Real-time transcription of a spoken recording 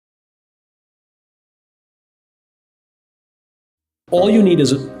All you need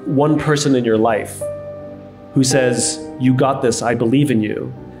is one person in your life who says, you got this, I believe in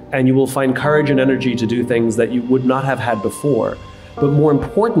you, and you will find courage and energy to do things that you would not have had before. But more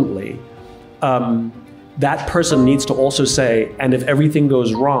importantly, that person needs to also say, and if everything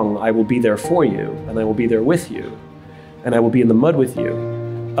goes wrong, I will be there for you, and I will be there with you, and I will be in the mud with you,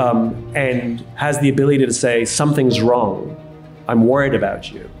 and has the ability to say, something's wrong, I'm worried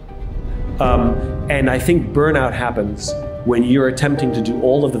about you. And I think burnout happens when you're attempting to do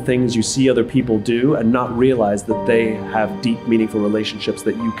all of the things you see other people do and not realize that they have deep, meaningful relationships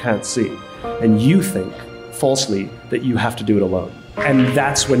that you can't see. And you think, falsely, that you have to do it alone. And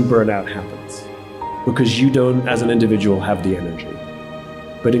that's when burnout happens, because you don't, as an individual, have the energy.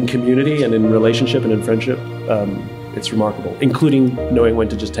 But in community and in relationship and in friendship, it's remarkable, including knowing when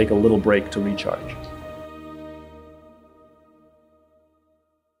to just take a little break to recharge.